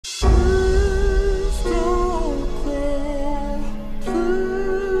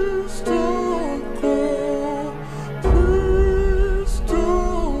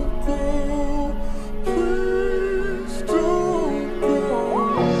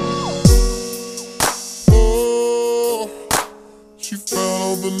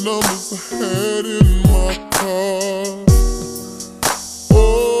the numbers I had in my car.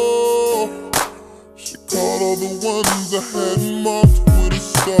 Oh, she called all the ones I had marked with a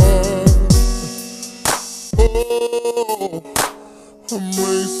star. Oh, I'm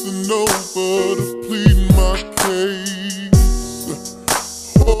racing over to plead my case.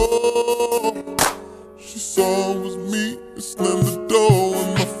 Oh, she saw it was me and slammed the door in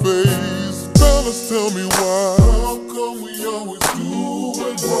my face. Fellas, tell me why. How come we always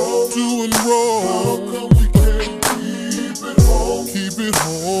doing wrong? Doing wrong. How come we can't keep it home? Keep it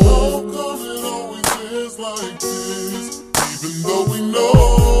home. How come it always is like this? Even though we know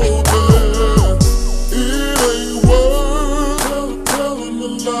that it ain't worth telling a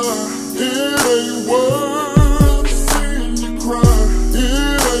lie. It ain't worth seeing you cry.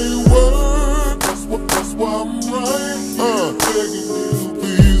 It ain't worth. That's why I'm right here begging you,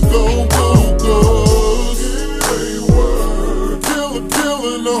 please don't go, 'cause it ain't worth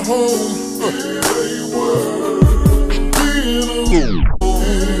killing a home. It ain't worth being alone.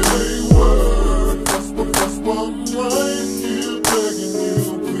 It ain't worth. That's why I'm right here begging you,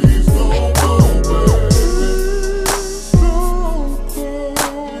 please don't go, baby. Don't go,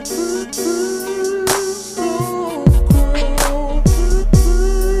 please don't go, please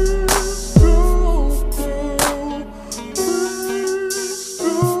don't go, please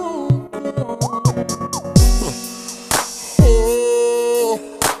don't go. Oh,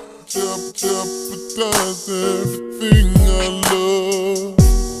 jeopardize everything I love.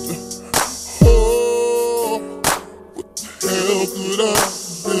 Oh, what the hell could I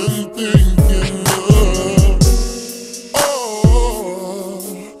have been thinking of? Oh,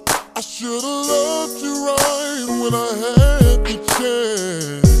 I should've loved you right when I had the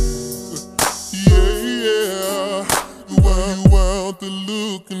chance. Yeah, you out there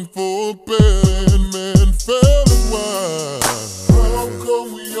looking for a bad man, fellas, why? How come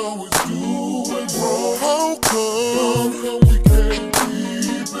we always doing wrong? How come we can't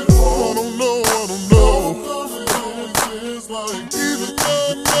keep it home? I don't know. How come it always is like even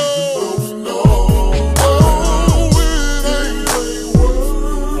though we know? Oh, it ain't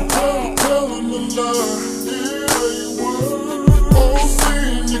worth telling a lie. It ain't worth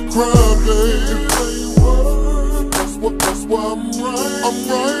seeing you cry, babe. It ain't worth. That's why I'm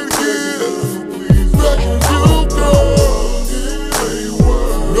right here begging you, girl. It ain't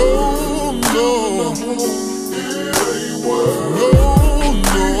worth. No. It ain't worth.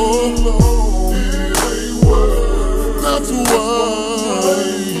 No. It ain't worth. That's why I'm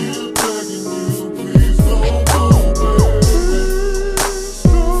begging you, please don't go, baby. Please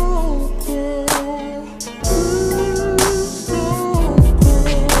don't go.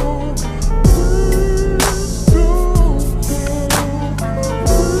 Please don't go.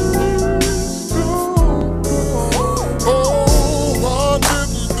 Please don't go. Oh, I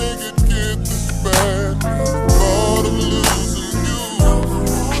didn't think it'd get this bad. Thought of losing you.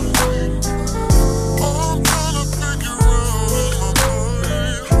 I'm trying to figure out in my mind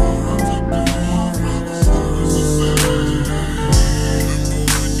what to do. Promises to say. Remember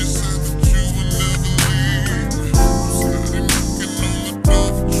when you said that you would never leave? Steady knocking on the door,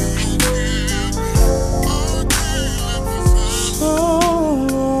 but you don't give. I can't let this happen.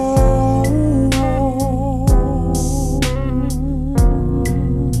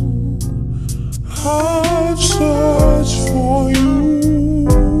 I've searched for you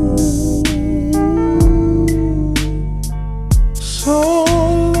so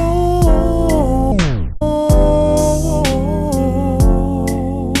long,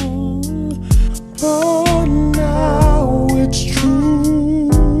 but now it's true.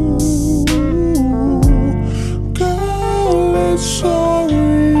 Girl, it's so real.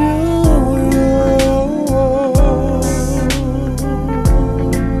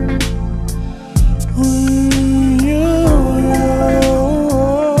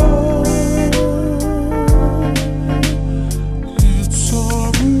 It's all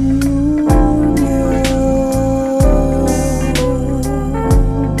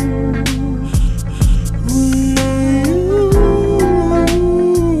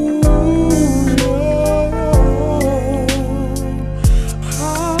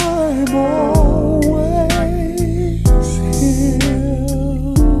I'm always here.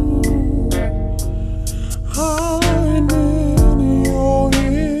 I'm in your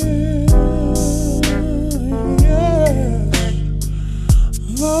ear. Yes,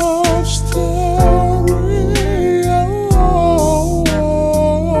 love's stereo.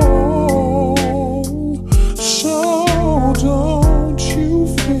 So don't you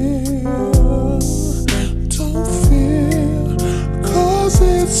fear, 'cause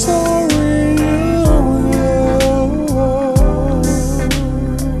it's so real.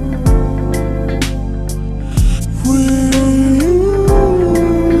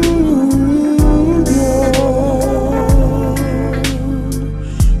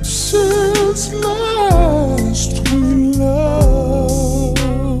 this last we love.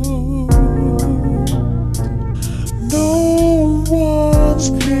 No one's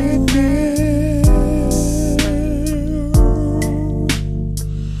getting,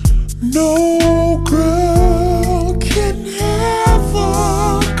 no girl can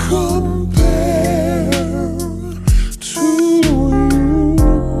ever compare to you,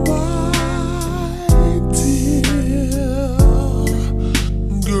 my dear.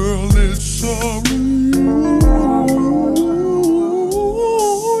 Girl, it's all you.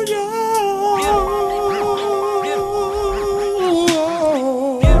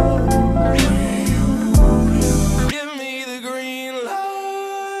 Give me the green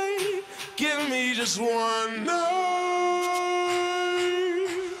light. Give me just one night.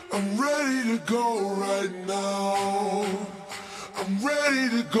 I'm ready to go right now. I'm ready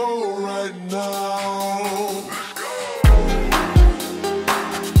to go right now.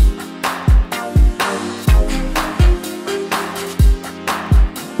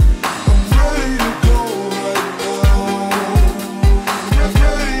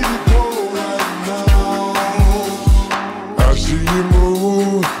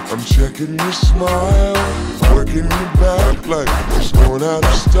 I'm checking your smile, working your back like it's going out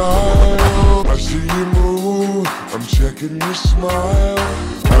of style. I see you move, I'm checking your smile,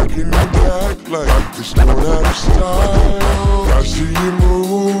 working your back like it's going out of style. I see you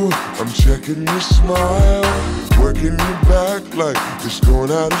move, I'm checking your smile, working your back like it's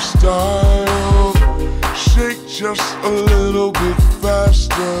going out of style. Shake just a little bit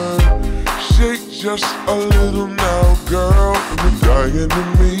faster. Shake just a little now, girl. I'm dying to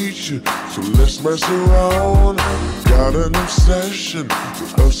meet you, so let's mess around. Got an obsession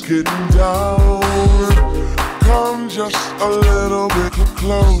with us getting down. Come just a little bit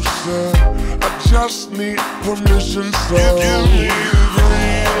closer. I just need permission, so give me the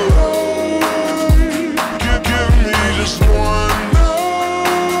green light. Give me just one night.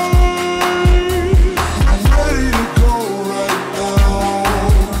 I'm ready to go right now.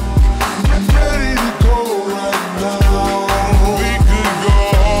 I'm ready to go right now. We could go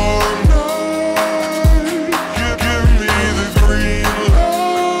all night. Give me the green light.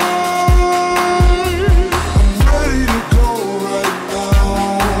 I'm ready to go right now.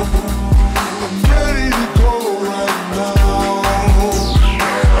 I'm ready to go right now.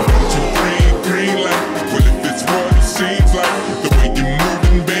 I want you green light. Well, if it's what it seems like, the way you're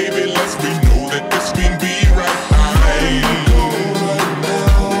moving, baby, lets me know that this can be right.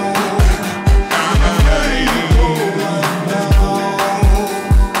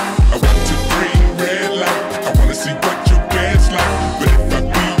 I want you green, red light. I wanna see what your band's like. But if I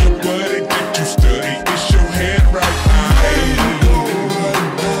be your buddy, did you study? Is your head right?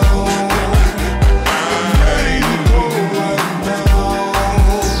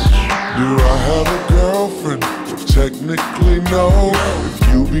 Do I have a girlfriend? Well, technically no. If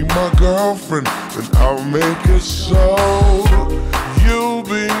you be my girlfriend, then I'll make it so. You'll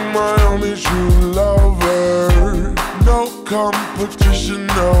be my only true lover. No competition,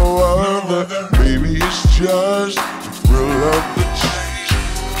 no other. Maybe it's just the thrill of the chase.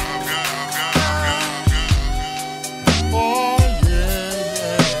 Oh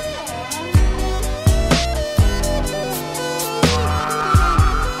yeah,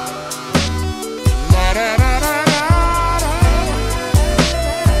 La da da da da da.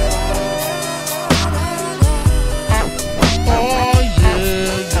 Oh yeah,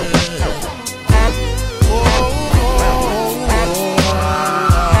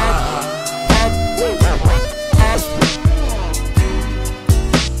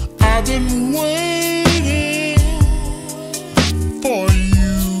 I've been waiting for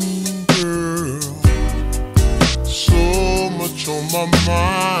you, girl. So much on my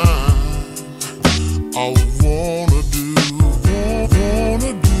mind. I wanna do,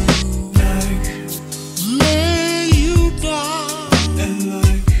 like lay you down and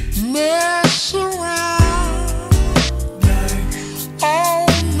like mess around like all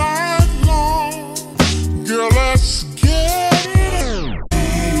night long. Girl, let's get it in.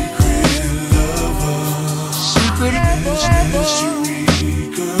 Secret lover, mystery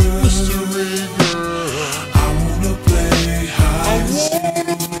girl. I wanna play hide and seek.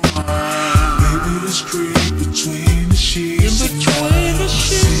 Baby, let's creep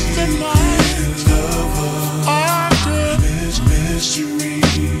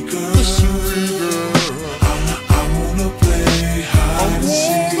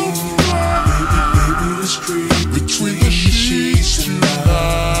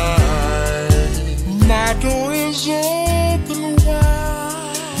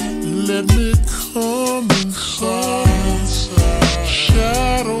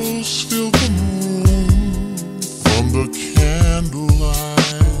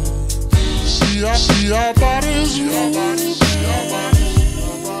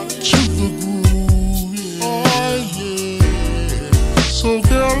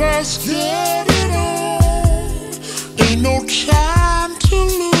Girl, let's get it on. Ain't no time to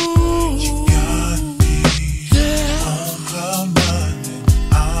lose. You got me on cloud nine,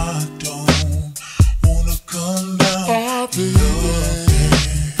 and I don't wanna come down. Loving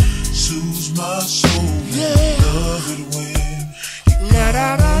soothes my soul. Love it when you La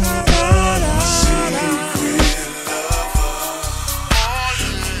da da da da da. my secret lover.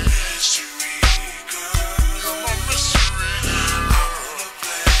 Mystery girl. My mystery. I wanna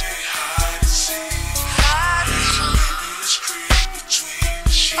play hide and seek. Let's creep between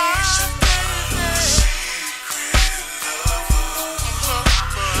the sheets.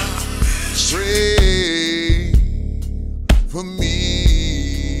 Pray for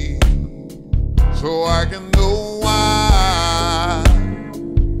me so I can know why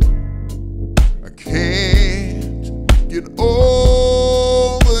I can't get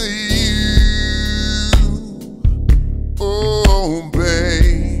over you. Oh,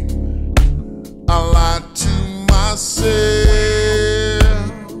 babe, I lied to myself,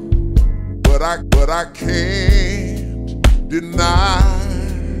 but I can't deny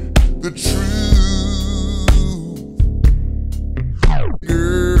the truth.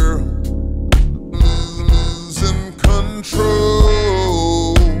 Girl, losing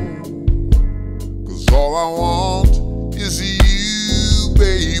control, 'cause all I want is you,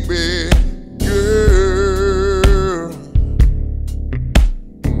 baby. Girl,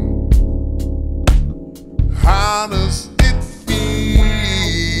 how does it feel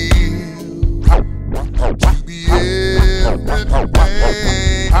to be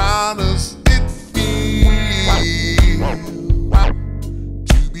everything? How does it feel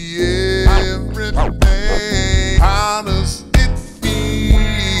to be everything? How does it feel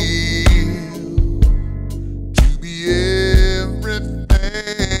to be everything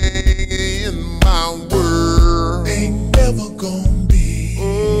in my world? Ain't never gonna be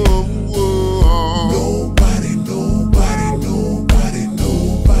nobody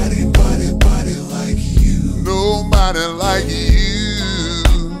like you. Nobody like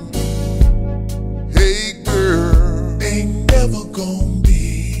you. Hey girl, Ain't never gonna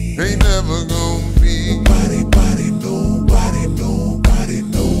be ain't never gonna be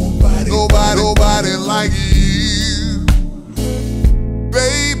nobody like you,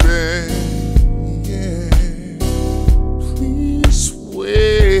 baby. Yeah, please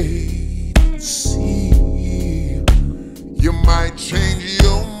wait and see. You might change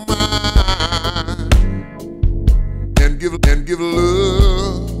your mind and give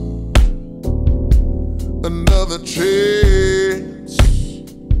love another chance.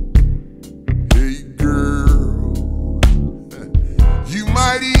 Hey girl, you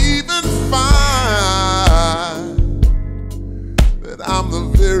might even find that I'm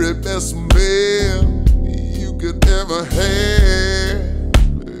the very best man you could ever have.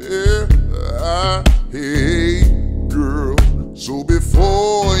 Hey girl, so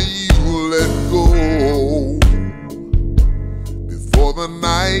before you let go, before the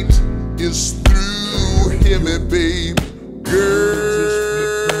night is through, hear me, babe.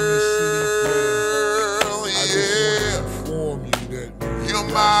 Girl, yeah, you're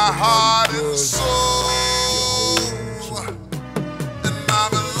my heart and soul, and I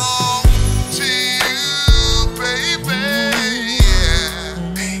belong to you, baby.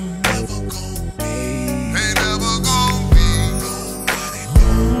 Yeah. ain't never gonna be Ain't never gonna be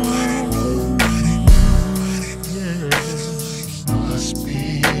Must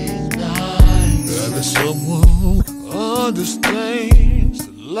be nice having someone who understands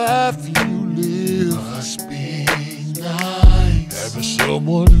the life you live. Must be nice having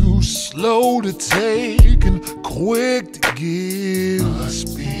someone who's slow to take and quick to give.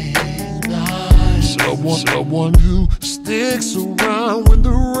 Must be nice someone who sticks around when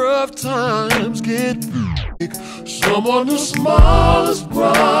the rough times get thick. Someone whose smile is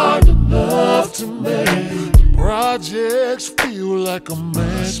bright enough to make projects feel like a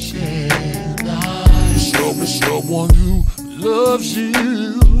match. Someone who loves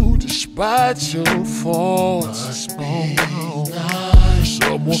you despite your faults.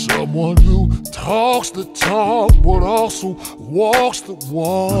 Someone who talks the talk but also walks the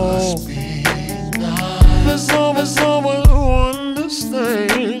walk. There's someone who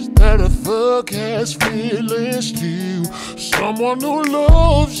understands that a thug has feelings too. Someone who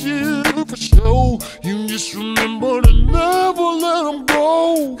loves you for sure. You just remember to never let them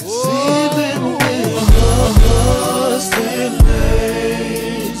go. 'Cause even when your husband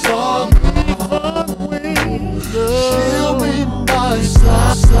days are gone, she'll be by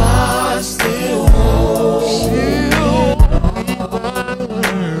your side still. She'll be by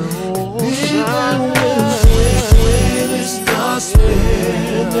your side. When it's not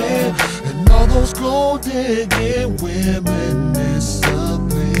spent. money and all those gold digging women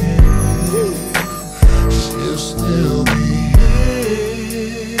disappear, she'll still be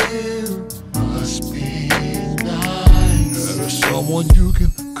here. Must be nice. There's someone you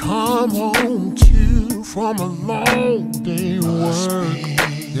can come home to from a long day work.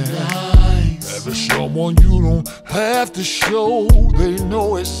 Nice. There's someone you don't have to show, they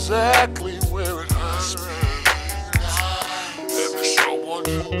know exactly where it hurts. There's someone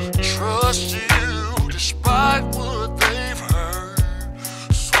who trusts you despite what they've heard.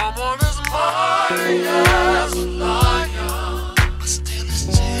 Someone as mighty as a lion, but still as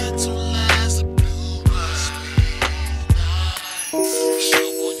gentle as a bluebird.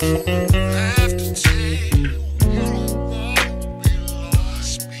 Someone you don't have to take, you don't want to be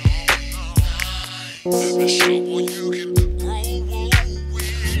lost. There's someone you can grow old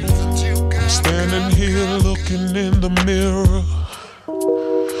with until God. Standing here looking in the mirror,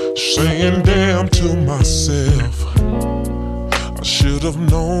 saying damn to myself, I should have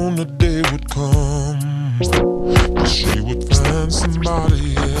known the day would come that she would find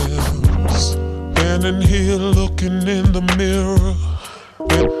somebody else. Standing here looking in the mirror,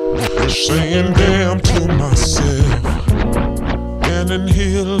 saying damn to myself. Standing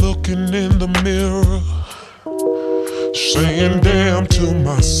here looking in the mirror, saying damn to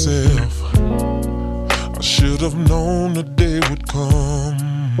myself, I should have known the day would come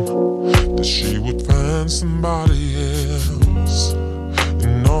that she would find somebody else.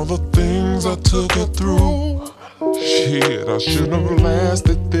 And all the things I took her through, shit, I shouldn't have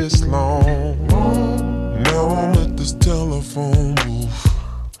lasted this long. Now I'm at this telephone booth,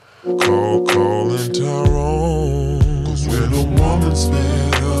 calling Tyrone. 'Cause when a woman's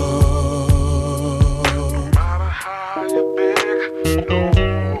fed up, no matter how you beg, no,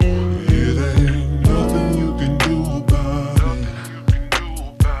 it ain't nothing you can do about it.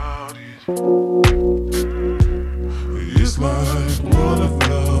 It's like what if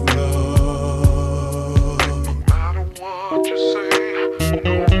love. No matter what you say,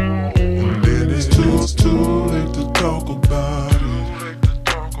 no, and then it's too late to talk about it.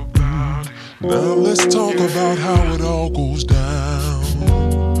 Now let's talk about how it all goes down.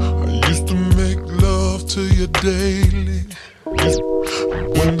 I used to make love to you daily,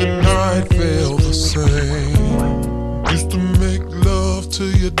 when the night felt the same. Used to make love to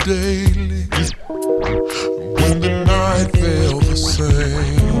you daily, when the night felt the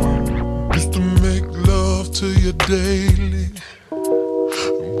same. Used to make love to you daily,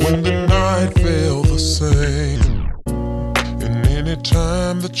 when the night felt the same. And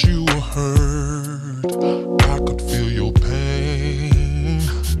anytime that you were hurt, I could feel your pain.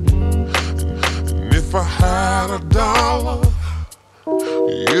 And if I had $1,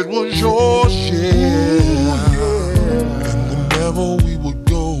 it was your share. And whenever we would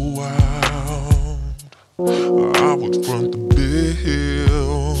go out, I would front the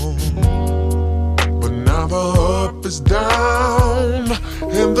bill. But now the up is down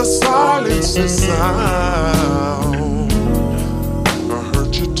and the silence is sound. I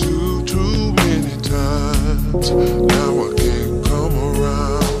hurt you too many times. Now I can't come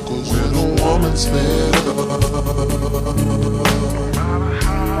around. 'Cause when a woman's fed up, no matter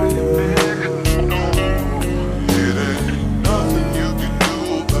how you beg, no, it ain't nothing you can do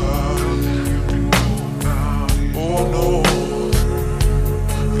about it. Oh no,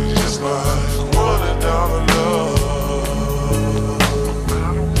 it's just like running out of love.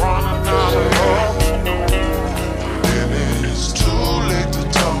 Running out of love, then it's too late to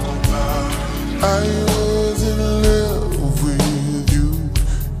talk about it. I was in love with you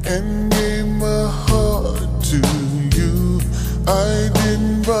and gave my heart to you. I did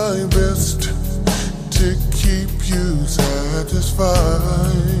my best to keep you satisfied.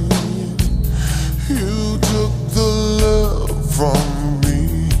 You took the love from me,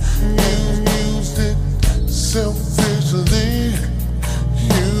 you used it selfishly.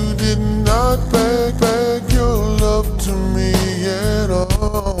 You did not back your love to me at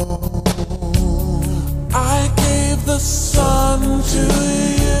all. I gave the sun to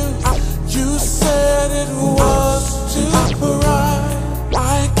you. You said it was too bright.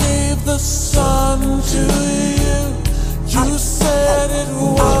 I gave the sun to you. You said it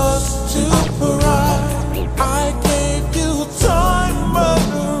was too bright. I gave you time but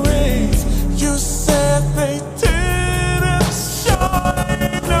rays. You said they didn't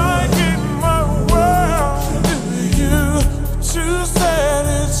shine. I gave my world to you. You said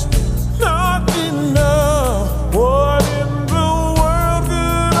it's not enough. What if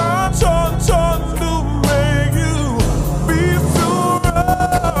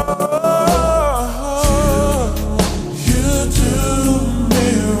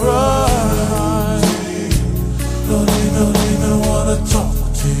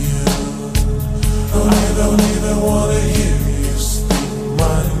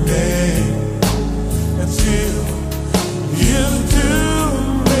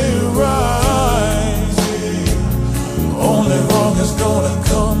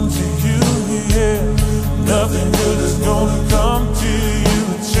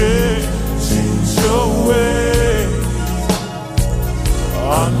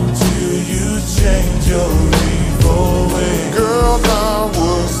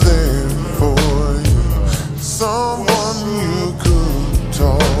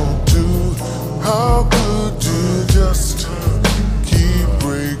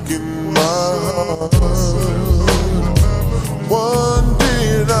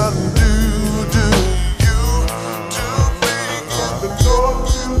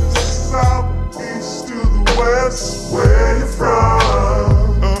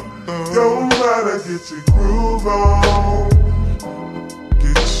get your groove on.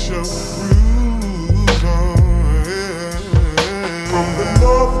 Get your groove on. Yeah. From the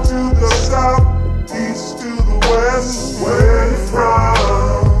north to the south, east to the west, where you from?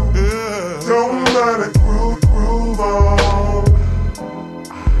 Yeah. Don't matter, groove on.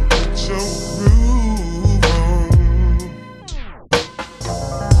 Get your groove on.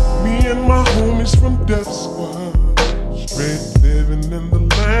 Me and my homies from Death Squad, straight living in the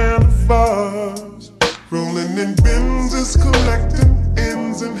land of ours. Rolling in Benzes, collecting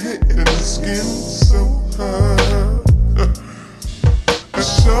ends and hitting the skin so hard.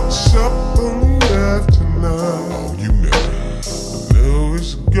 Shop on the afternoon. Oh, you know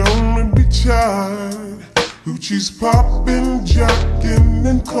it's gonna be child. Hoochie's popping, jocking,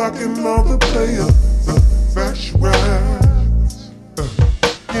 and clocking all the players. Flash rides.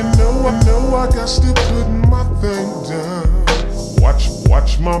 You know I got to putting my thing down.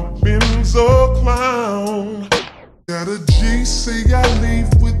 Watch my Benzo clown. Got a G say I leave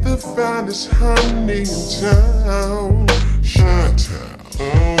with the finest honey in town. Chi-town,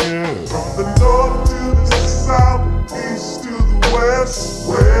 oh yeah. From the north to the south, east to the west,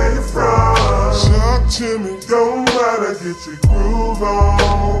 where you from? Talk to me, don't matter, get your groove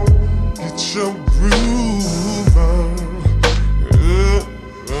on. Get your groove on.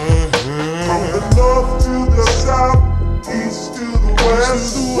 From the north to the south, east to the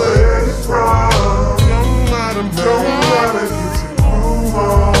west, where you from? Don't matter, get your groove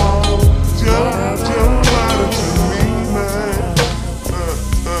on. Don't matter to me, man.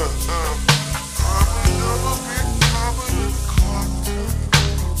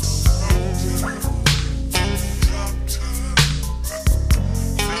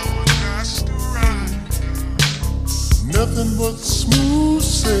 Nothing but smooth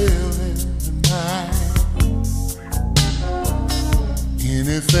sailing tonight.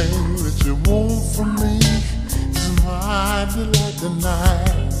 Anything that you want from me is my delight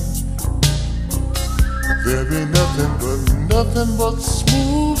tonight. There be nothing but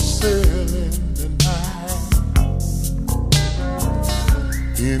smooth sailing tonight.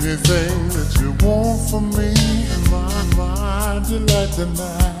 Anything that you want from me is my delight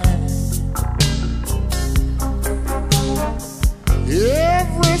tonight.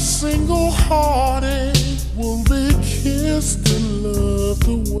 Every single heartache will be kissed and loved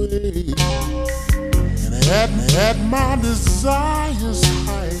away. And at my desire's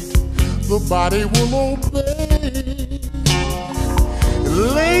height, the body will obey.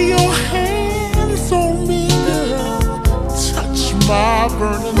 Lay your hands on me, girl. Touch my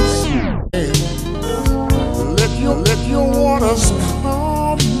burning skin. Let your waters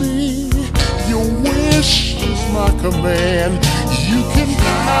calm me. Your wish is my command. You can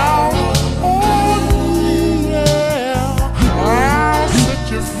count on me, yeah. I'll set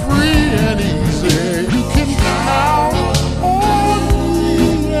you free and easy. You can count on me,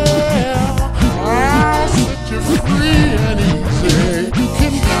 yeah. I'll set you free and easy. You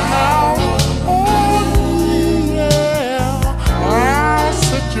can count on me, yeah. I'll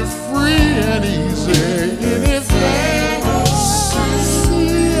set you free and easy. Anything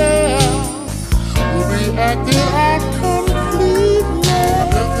sincere will be acted out complete.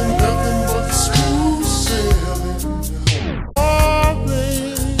 Nothing but smooth sailing. Oh,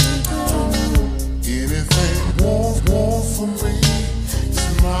 baby. Anything want from me is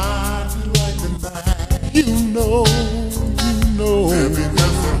my delight tonight. You know. There be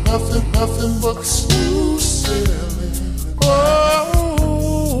nothing but smooth sailing.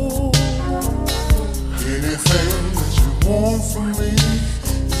 Oh, anything that you want from me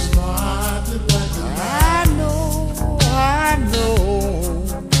is my delight tonight. I know.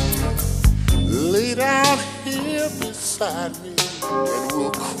 Lay down here beside me and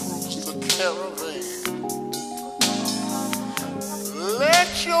we'll cruise the caravan. Let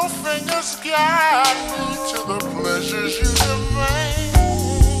your fingers guide me to the pleasures you demand.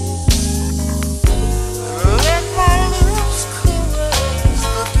 Let my lips caress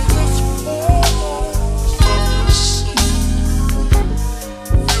the deepest hormones of your soul.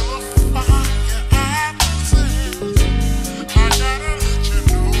 Feel the fire I possess. I gotta let you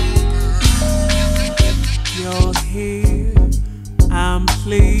know, girl. You're here, I'm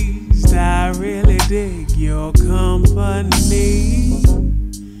pleased. I really dig your company.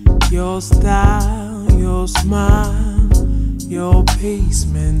 Your style, your smile, your peace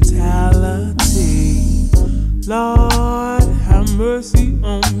mentality. Lord, have mercy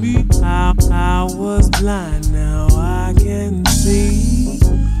on me. I was blind, now I can see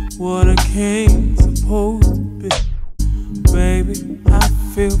what a king's supposed to be. Baby, I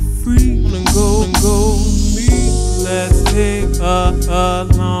feel free and go with me. Let's take a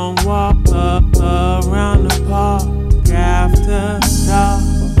long walk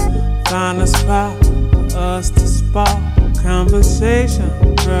Find a spot for us to spark conversation,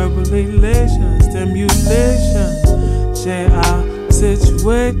 verbal elation, stimulation. Share our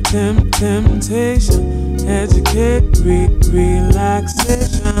situation, temptation, educate,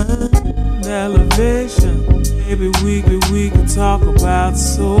 relaxation, elevation. Maybe we could talk about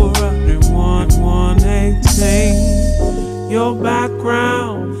Surah 118. Your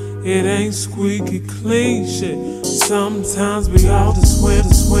background, it ain't squeaky clean shit. Sometimes we all just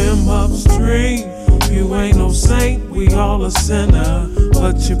swim upstream. You ain't no saint, we all a sinner.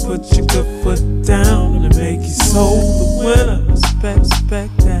 But you put your good foot down and make your soul the winner.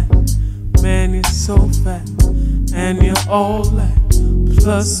 Respect that, man, you're so fat. And you're all that,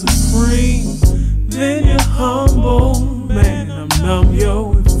 plus supreme. Then you're humble, man, I'm numb, yo,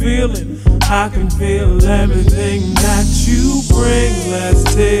 with feeling. I can feel everything that you bring. Let's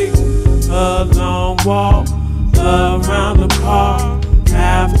take a long walk around the park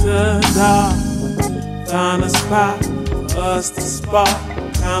after dark. Find a spot for us to spark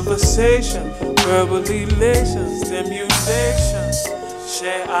conversation, verbal elation, stimulation.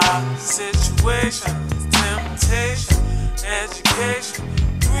 Share our situation, temptation, education,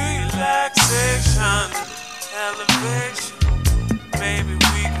 relaxation, elevation. Maybe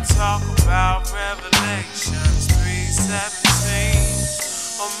we can talk about Revelations 3:17.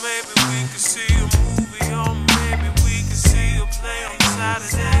 Or maybe we could see a movie, or maybe we could see a play on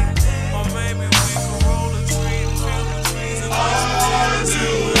Saturday. Or maybe we could roll a tree and feel the trees and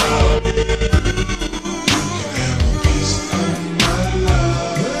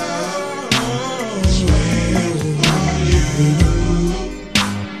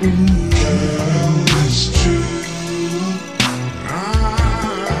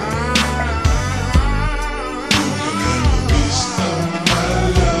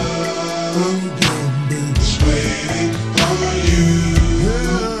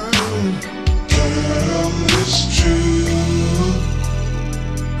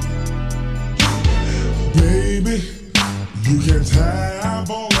You can't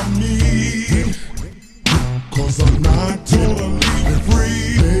have all of me, 'cause I'm not totally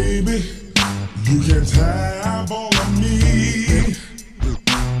free. Baby, you can't have all of me,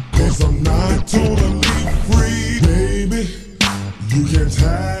 'cause I'm not totally free. Baby, you can't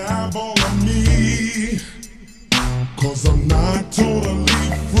have all of me, 'cause I'm not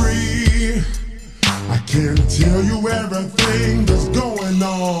totally free. I can't tell you everything that's going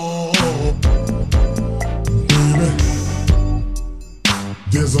on, baby.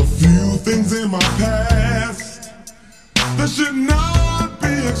 There's a few things in my past that should not be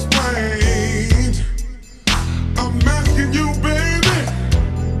explained. I'm asking you, baby,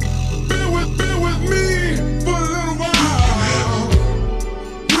 bear with me for a little while.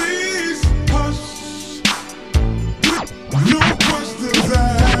 Please hush, no questions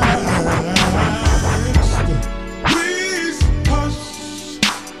asked. Please hush,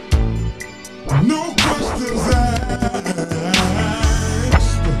 no questions asked.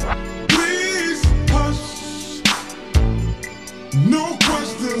 No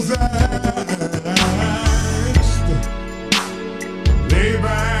questions asked. Lay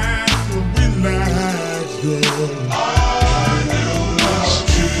back and relax, girl. I know that's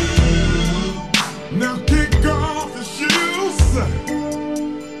true. Now kick off the shoes.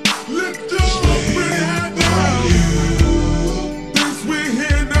 Lift your pretty head down. This we're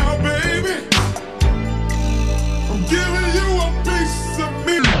here now, baby. I'm giving you a piece of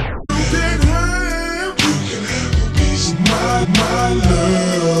me. You can have a piece of my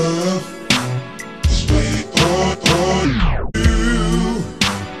love. Just wait on you,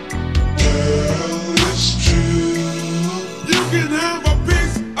 girl, it's true. You can have a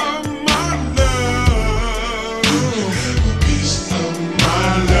piece of my love. You can have a piece of my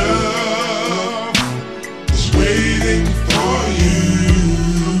love. Just waiting for you,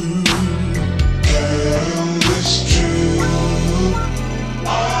 girl, it's true. I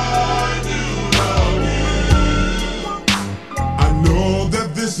do love you. I know that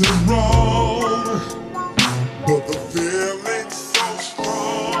this is wrong, but the feeling's so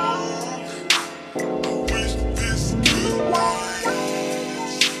strong. I wish this could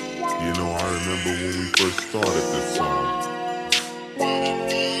last. You know, I remember when we first started this song.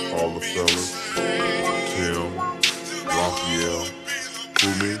 All the fellas, Tim, Raphael,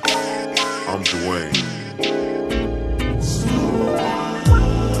 Kumi, I'm Dwayne.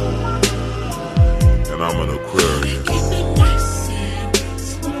 And I'm an Aquarius.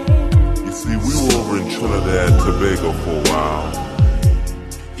 You see, we were over in Trinidad and Tobago for a while.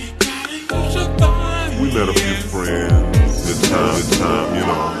 We met a few friends, good time, you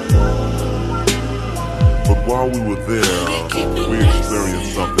know. But while we were there, we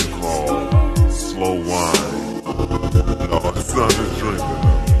experienced something called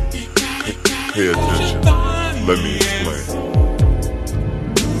pay attention. Let me explain.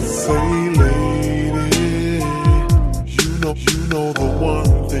 Say, lady, you know the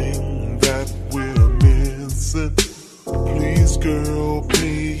one thing that we're missing. Please, girl,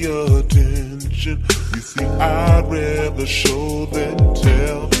 pay attention. You see, I'd rather show than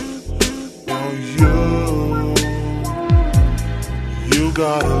tell. Now you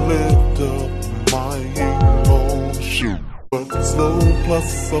gotta lift up my emotion. But slow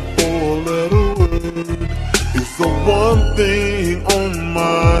plus a four-letter word is the one thing on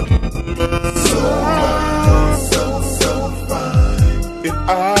my mind. So fine. If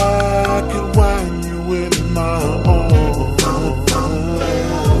I could wind you in my arms,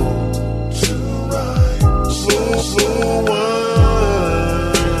 slow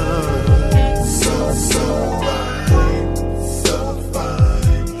wine. So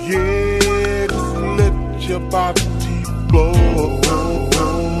fine. Yeah, just let your body flow.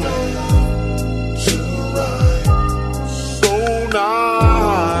 So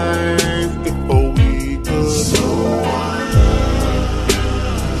nice if we could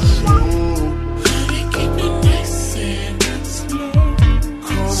Keep it nice and slow.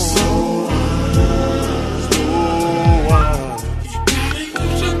 come on, slow wine. You gotta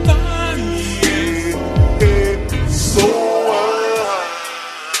use your body. So wine.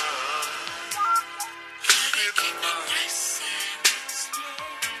 Keep it nice and slow.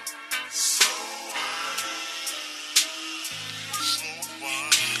 So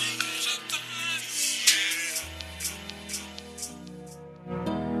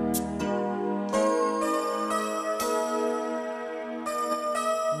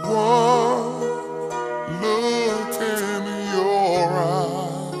One look in your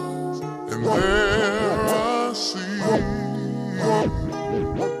eyes, and there I see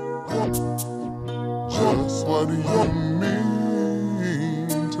just what you mean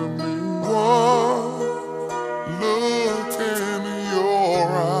to me. One look in your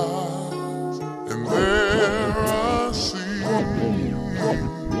eyes, and there I see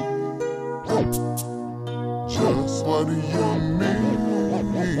just what you mean to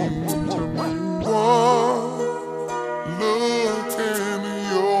me. One look in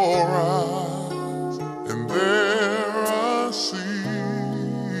your eyes, and there I see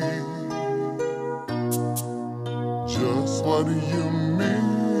just what you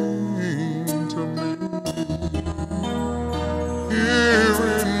mean to me. Here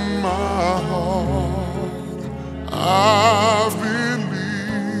in my heart, I believe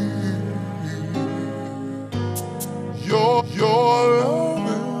your love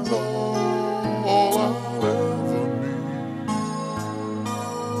is all I'll ever need.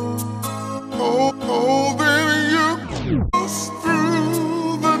 Holding you close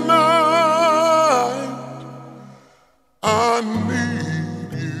through the night, I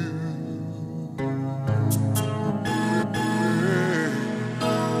need you.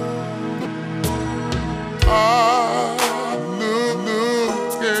 I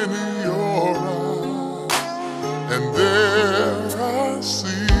look in your eyes, and there I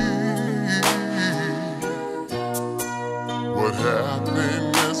see what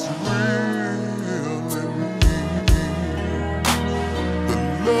happiness really means. The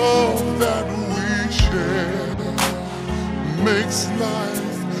love that we share makes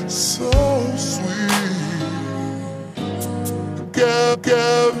life so sweet.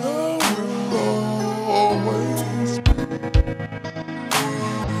 Together we'll always be.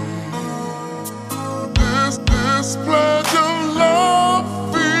 This pledge of love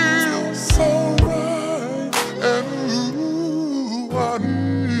feels so right, and ooh, I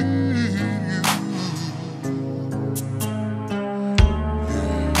need you.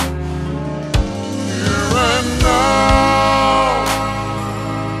 Here and now,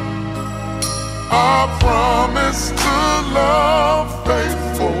 I promise to love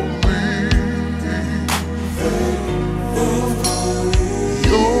faithfully.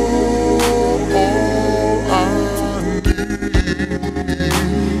 You're all I need.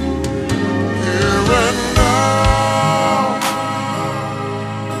 Here and now,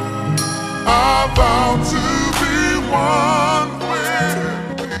 I vow to be one with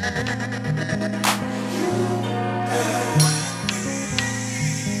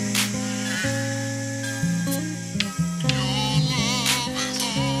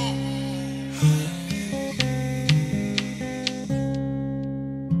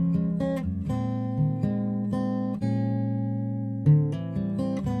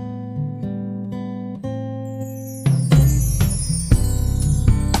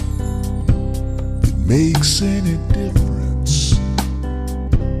makes any difference.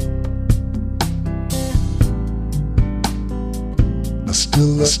 I still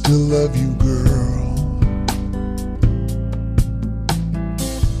still love you, girl.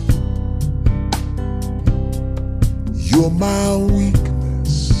 You're my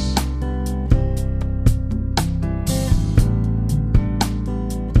weakness.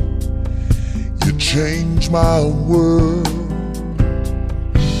 You change my world.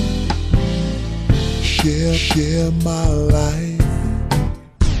 Share my life.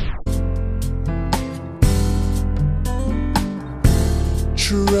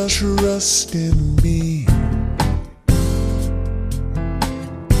 Trust in me.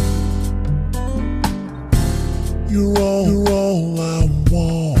 You're all I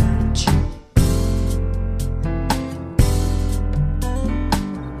want.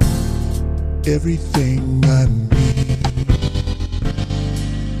 Everything I need.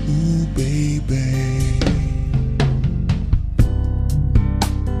 Ooh, baby.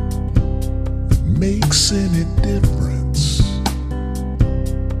 Makes any difference.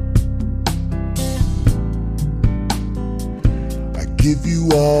 I give you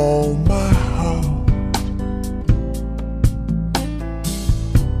all my heart.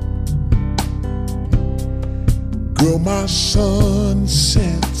 Girl, my sun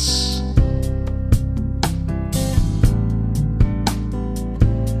sets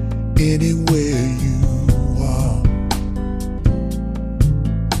anywhere you are.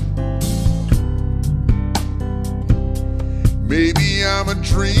 Maybe I'm a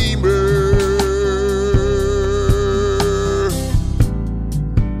dreamer.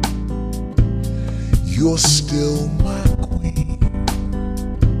 You're still my queen.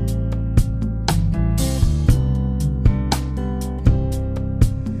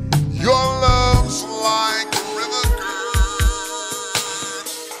 Your love's like a river, girl.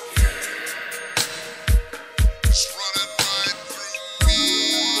 It's running right through me.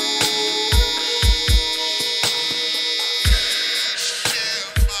 Share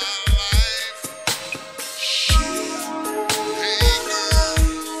my life. Hey, girl,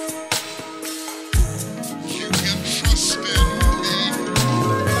 you can trust in me.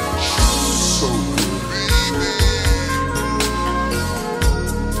 So, baby,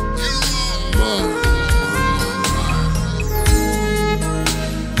 you're all mine.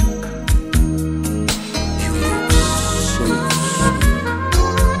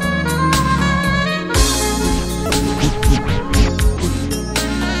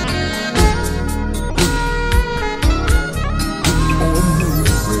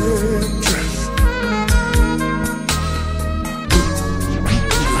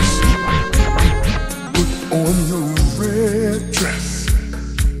 On your red dress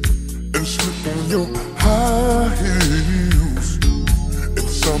and slip on your high heels and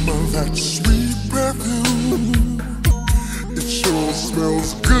some of that sweet perfume. It sure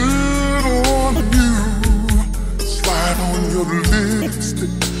smells good on you. Slide on your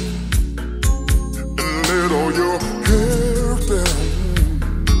lipstick and let all your hair down.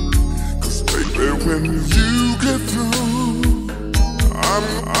 'Cause baby, when you get through,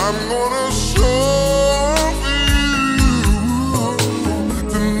 I'm gonna show you.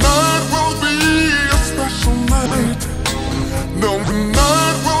 Tonight will be a special night. No,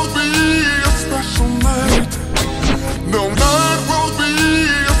 tonight will be a special night. No, night will be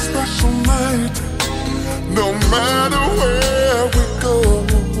a special night. No matter where we go.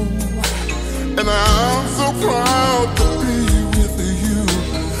 And I'm so proud to be with you.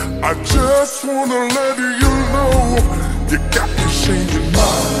 I just wanna let you know you got me singing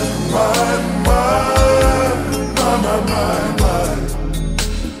mine, mine, mine, mine, mine, mine.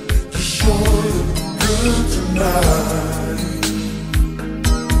 You sure look good tonight.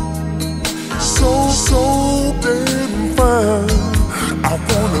 So damn fine. I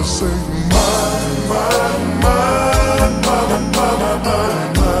wanna say mine, mine, mine, mine, mine,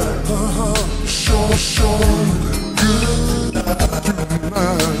 mine, mine. Sure look good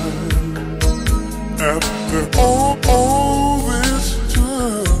tonight. After all this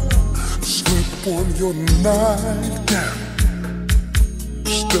time, slip on your nightgown,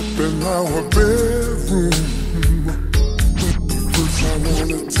 step in our bedroom. First I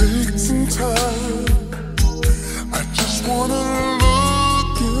wanna take some time. I just wanna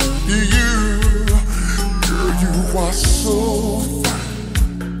look at you. Girl, you are so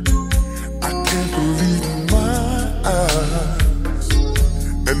fine. I can't believe my eyes.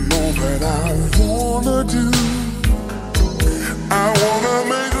 And know that I wanna do. I wanna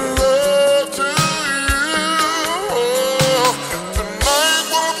make love to you. Tonight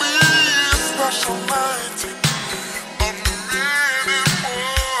will be a special night. A minute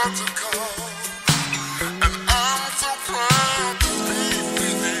more to come. And I'm so proud to be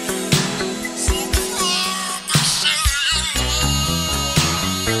with you. So proud to share your love.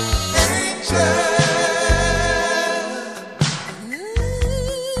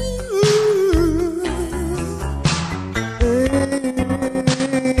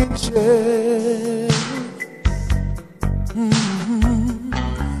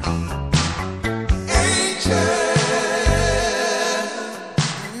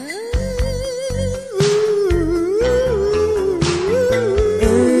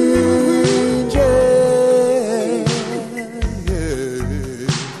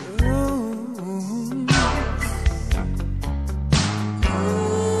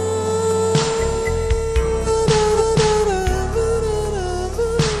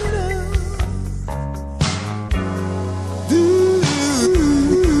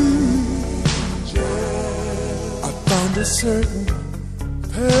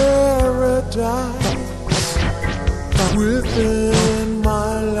 paradise within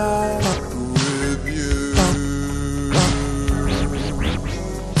my life with you.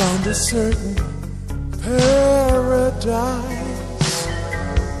 Found a certain paradise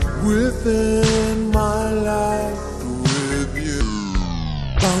within my life with you.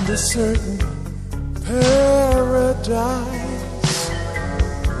 Found a certain paradise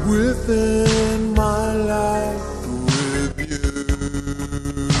within my life with you.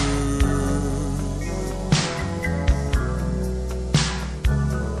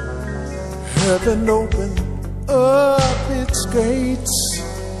 Heaven opened up its gates,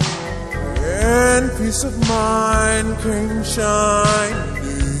 and peace of mind came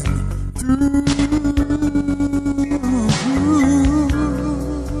shining through.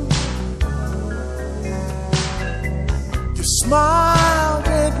 You smiled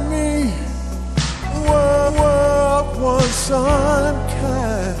at me, the world was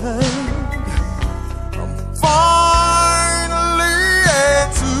unkind. I'm finally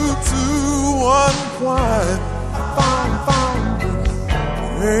to unquiet. I found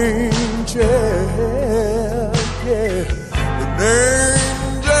an angel, yeah, an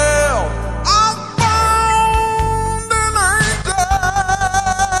angel. I found an angel,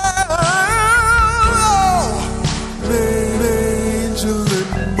 an angel in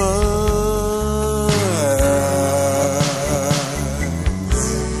my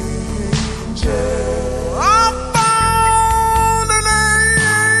angel. I found an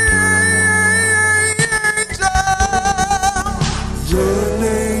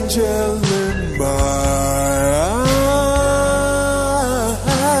angel in my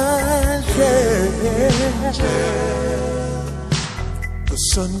eyes, yeah. The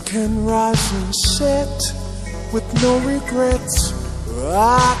sun can rise and set with no regrets.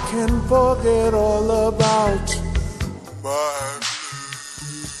 I can forget all about my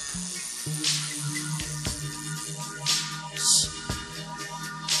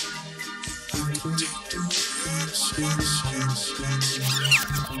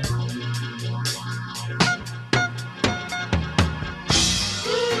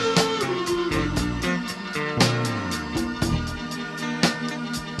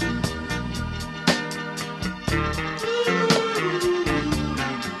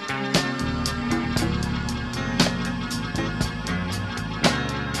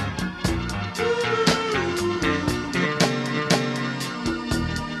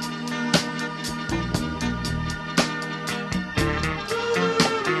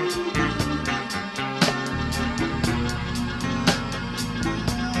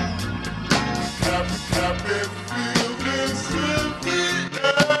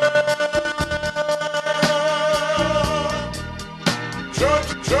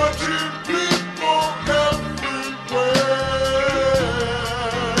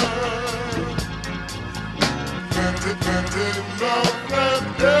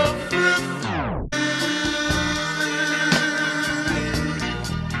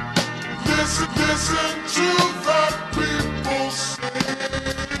Listen to the people sing.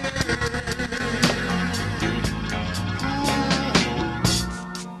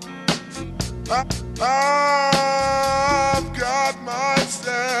 I've got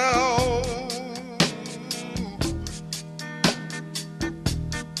myself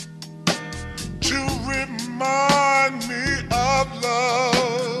to remind me of love.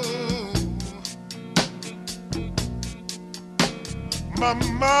 My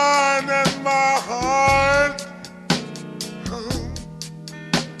mind and my heart,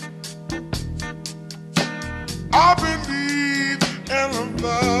 I believe in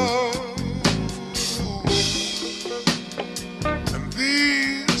love. And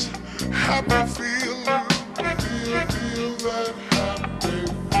these happy feelings, feel that happy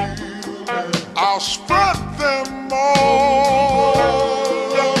feeling, I'll spread them all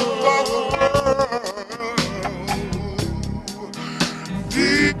over the world.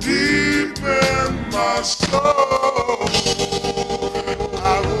 Deep in my soul, I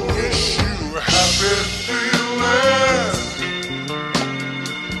will wish you happy feelings.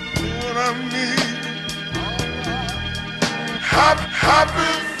 What I need,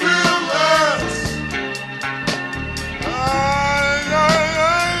 happy feelings.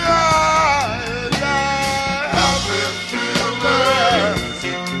 Happy feelings.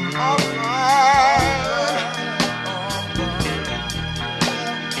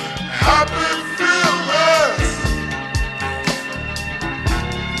 Happy feelings.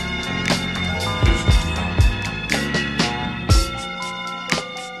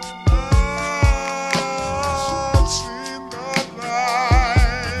 Seen the light.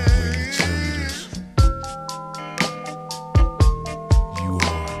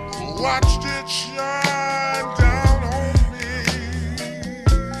 watched it shine down on me.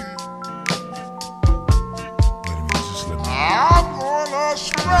 I'm gonna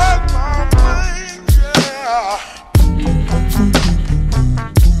spread my wings, yeah.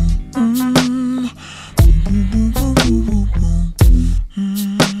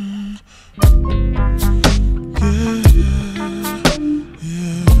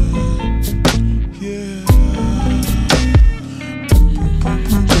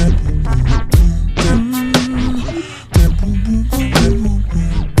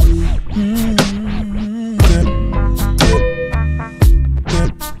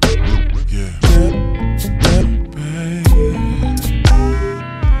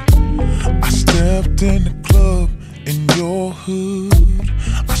 In the club in your hood,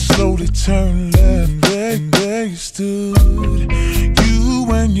 I slowly turned left and there you stood.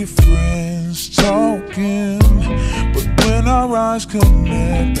 You and your friends talking, but when our eyes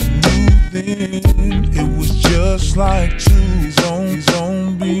connect, I knew then it was just like two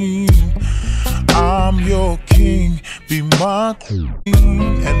zone beam. I'm your king, be my queen,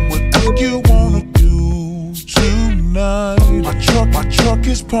 and what do you wanna do tonight? My truck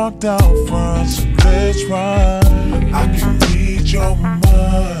is parked out front, so let's ride. I can read your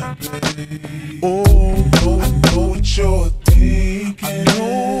mind, baby. Oh, I know what you're thinking. I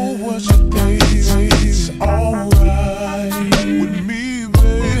know what you're thinking. It's alright with me,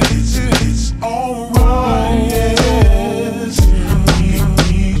 baby. It's alright, yes. I can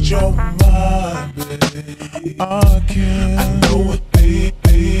read your mind, baby. I know what they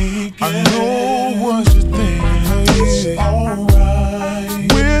thinking. I know what you're thinking. It's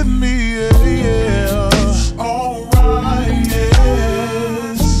alright with me, yeah. It's alright,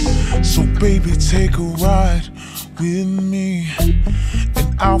 yes. So baby, take a ride with me,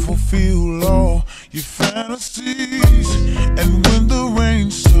 and I'll fulfill all your fantasies. And when the rain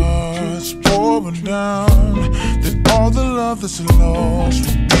starts pouring down, then all the love that's lost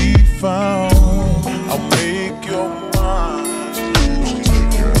will be found. I'll make your mind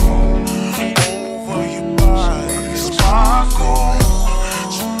over your body sparkle.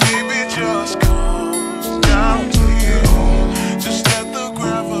 So baby, just come down here. Just let the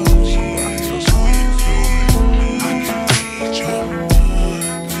gravity sweep through. I can read your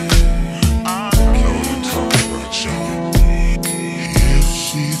mind, I can't touch your mind. If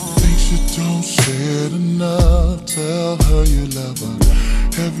she thinks you don't say it enough, tell her you love her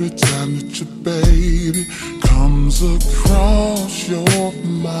every time that your baby comes across your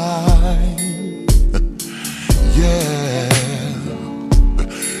mind. Yeah.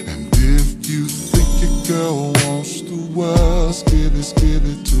 And if you think your girl wants the world, give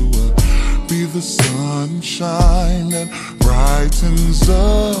it to her. Be the sunshine that brightens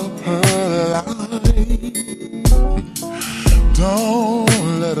up her life.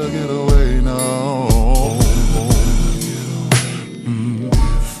 Don't let her get away, no.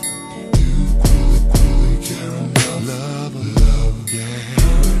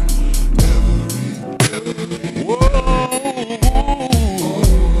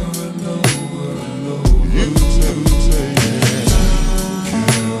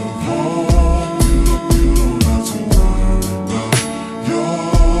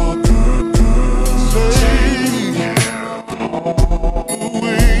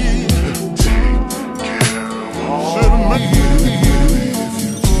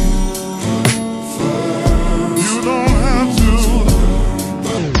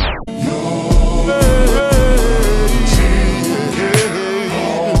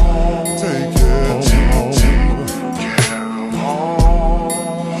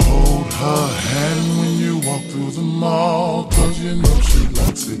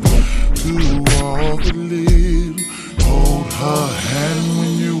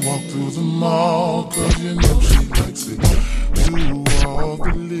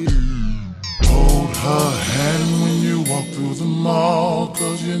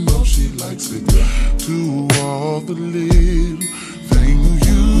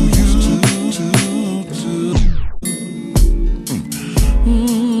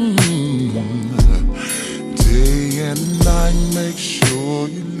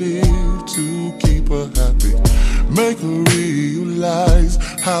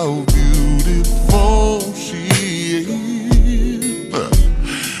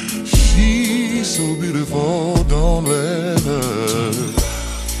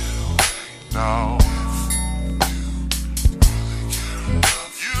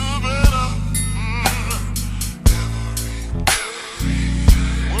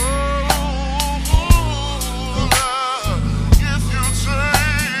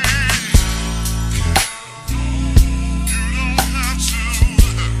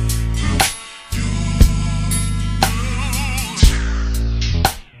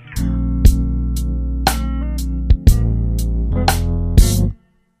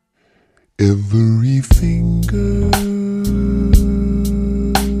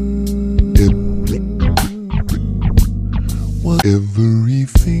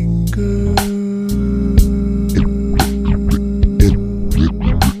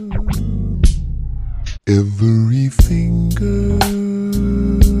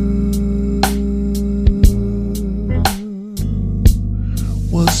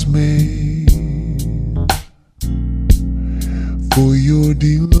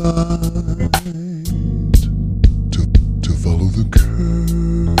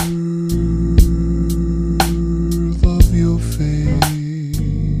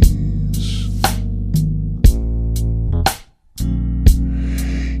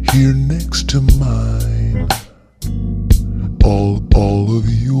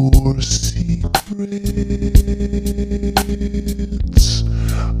 your secrets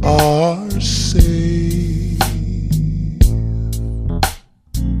are safe.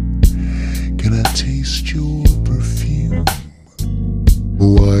 Can I taste your perfume?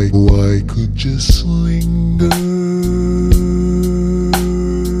 Oh, I could just linger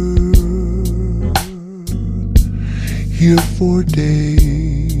here for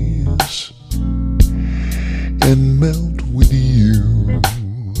days and melt with you.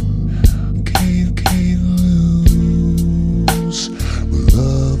 Can't lose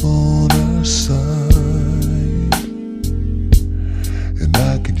love on our side, and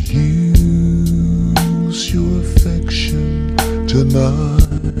I could use your affection tonight.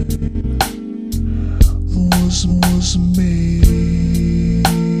 Was made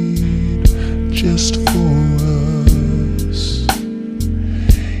just for us.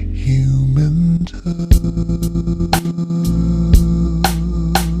 Human touch.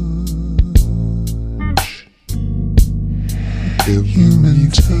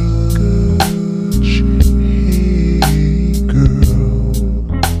 Human touch. Hey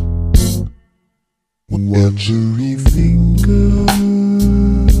girl, every finger.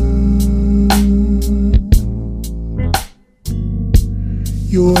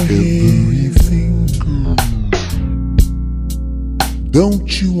 Your everything,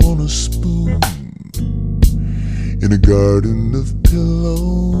 don't you want a spoon in a garden of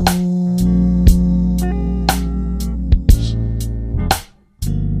pillows?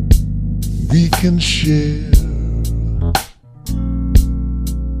 We can share.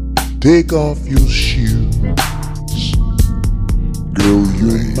 Take off your shoes, girl,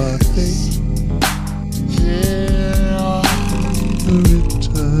 you're my favorite.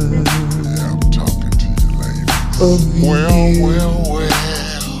 Return. Yeah, I'm talking to you, ladies. Well.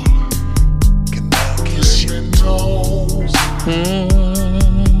 Can I kiss your toes?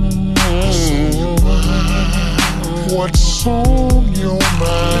 What's on your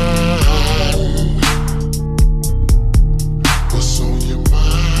mind? What's on your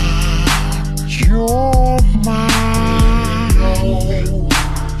mind? You're mine.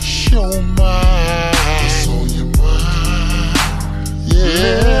 Show mine. What's on your mind?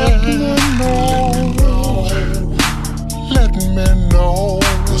 Let me know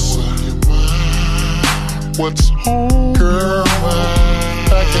what's on your mind. What's on your mind?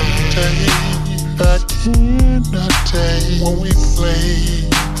 Back in the day when we played,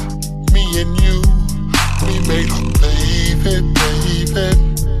 me and you, we made a baby.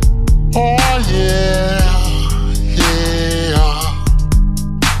 Oh yeah.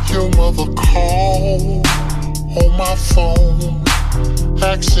 Your mother called on my phone,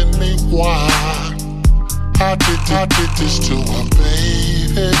 asking me why I did this to her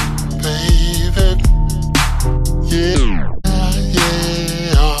baby. Yeah.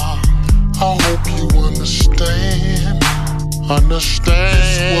 I hope you understand. This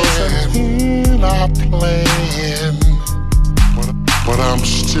wasn't in our plan, but I'm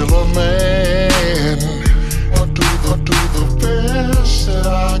still a man. I do the best that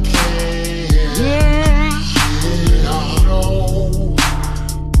I can. Yeah, I know.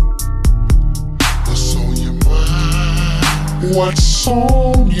 What's on your mind? What's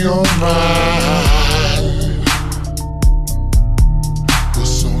on your mind?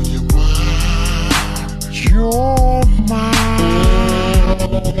 What's on your mind? You're mine.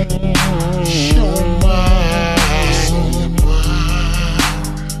 You're mine. What's on your mind?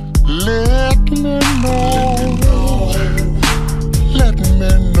 Let me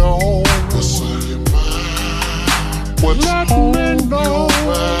know what's on your mind. What's on your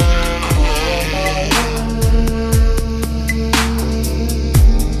mind?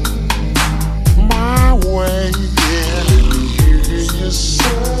 My way, yeah. Hear you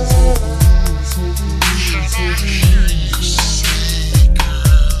say,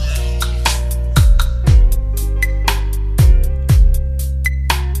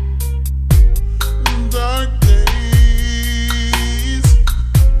 Dark days,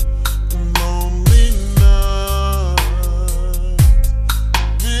 lonely nights.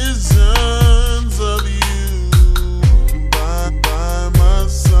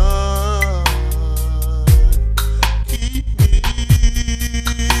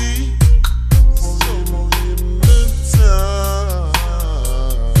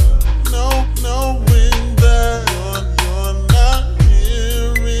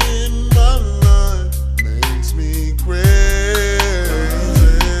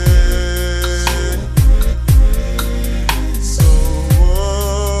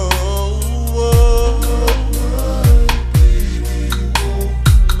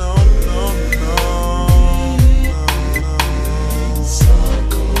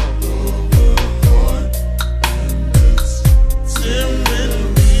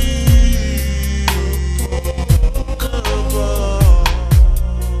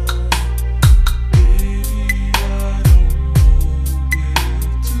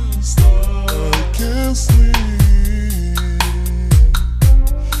 sleep.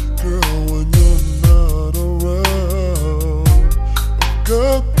 Girl, when you're not around, I've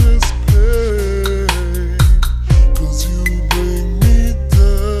got this pain, 'cause you bring me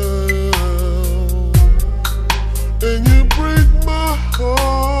down, and you break my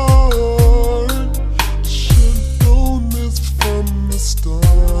heart. Should've known this from the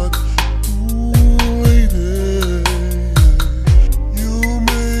start. Ooh, lady, you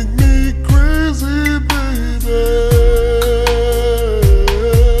make me crazy, baby.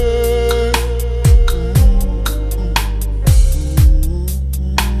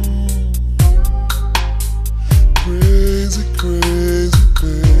 Crazy, crazy,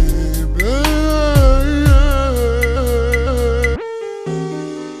 baby.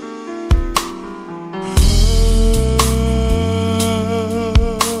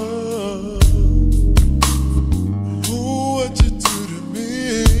 Ooh, what you do to me?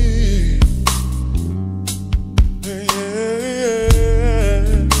 Yeah.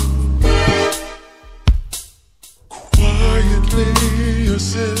 Quietly, your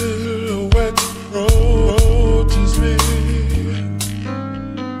silhouette approaches me.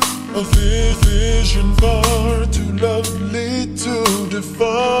 A vision far too lovely to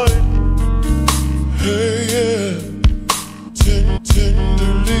define. Hey, yeah.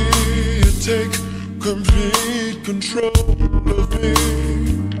 Tenderly, you take complete control of me.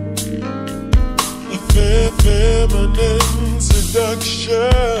 A feminine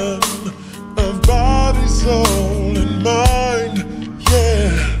seduction of body, soul, and mind.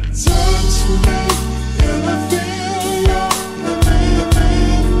 Yeah. Touch me and I feel your living.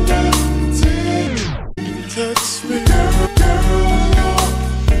 Touch me, girl, you're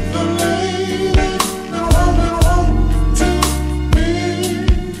the lady, the woman want to be.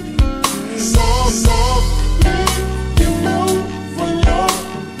 So softly you move when you're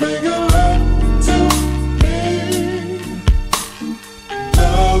making love to me.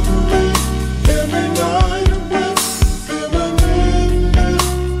 Love me every night with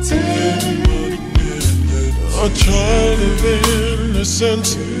femininity. A child of innocence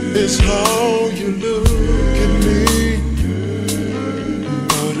is how you look at me,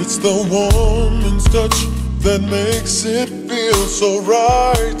 but it's the woman's touch that makes it feel so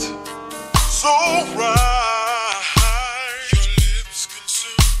right, so right. Your lips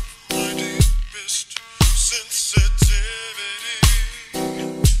consume my deepest sensitivity.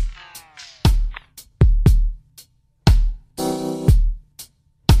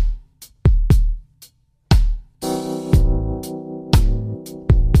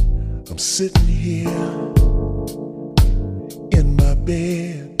 I'm sitting here in my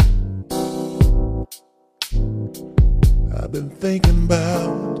bed. I've been thinking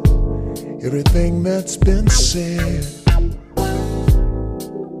about everything that's been said.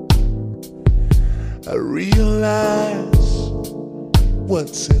 I realize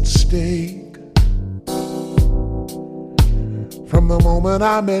what's at stake. From the moment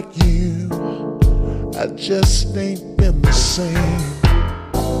I met you, I just ain't been the same.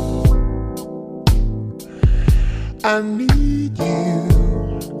 I need you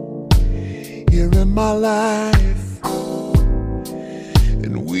here in my life,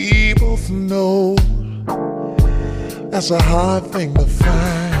 and we both know that's a hard thing to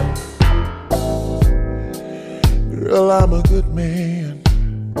find. Girl, I'm a good man,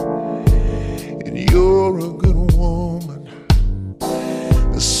 and you're a good woman.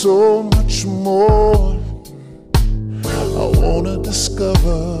 There's so much more I wanna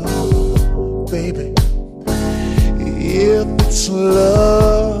discover, baby. If it's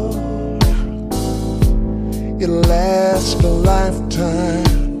love, it'll last a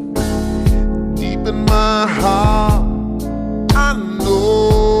lifetime. Deep in my heart, I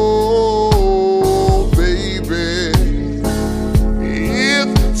know, baby. If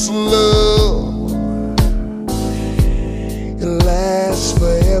it's love, it'll last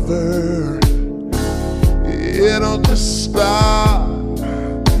forever. It'll just start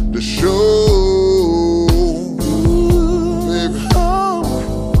to show.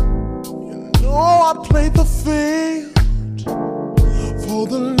 I played the field for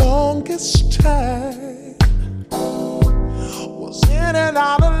the longest time. Was in and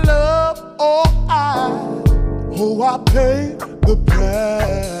out of love, I paid the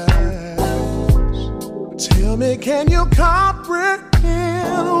price. Tell me, can you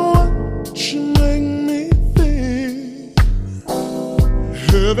comprehend what you make me feel?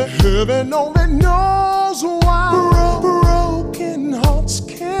 Heaven only knows why broken hearts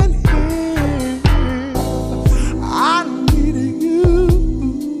can heal. I need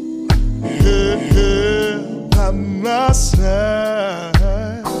you here by my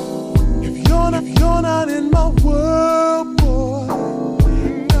side. If you're not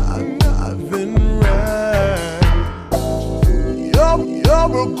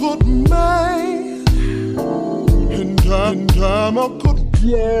time I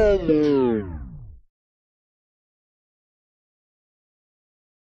could.